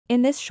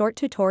In this short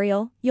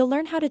tutorial, you'll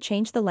learn how to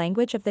change the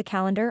language of the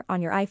calendar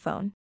on your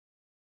iPhone.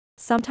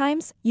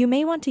 Sometimes, you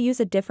may want to use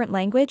a different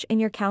language in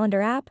your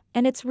calendar app,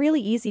 and it's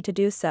really easy to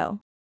do so.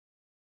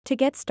 To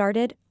get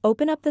started,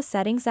 open up the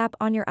Settings app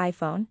on your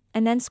iPhone,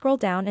 and then scroll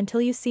down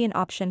until you see an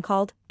option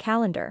called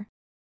Calendar.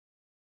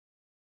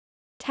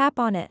 Tap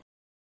on it.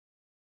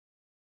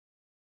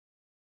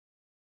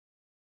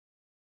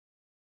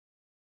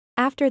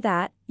 After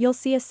that, you'll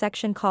see a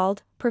section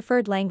called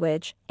Preferred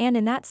Language, and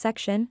in that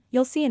section,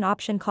 you'll see an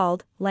option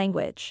called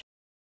Language.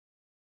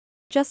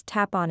 Just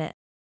tap on it.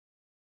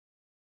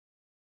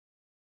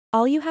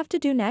 All you have to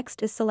do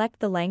next is select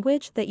the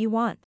language that you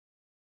want.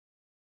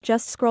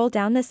 Just scroll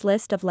down this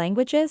list of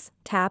languages,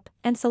 tap,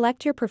 and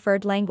select your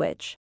preferred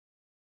language.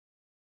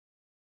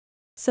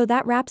 So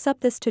that wraps up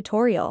this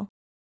tutorial.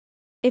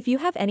 If you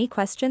have any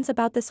questions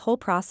about this whole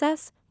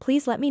process,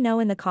 please let me know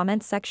in the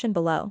comments section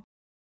below.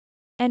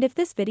 And if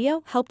this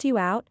video helped you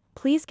out,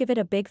 please give it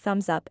a big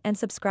thumbs up and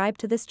subscribe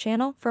to this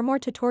channel for more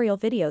tutorial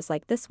videos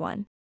like this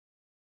one.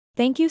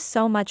 Thank you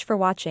so much for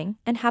watching,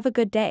 and have a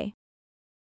good day.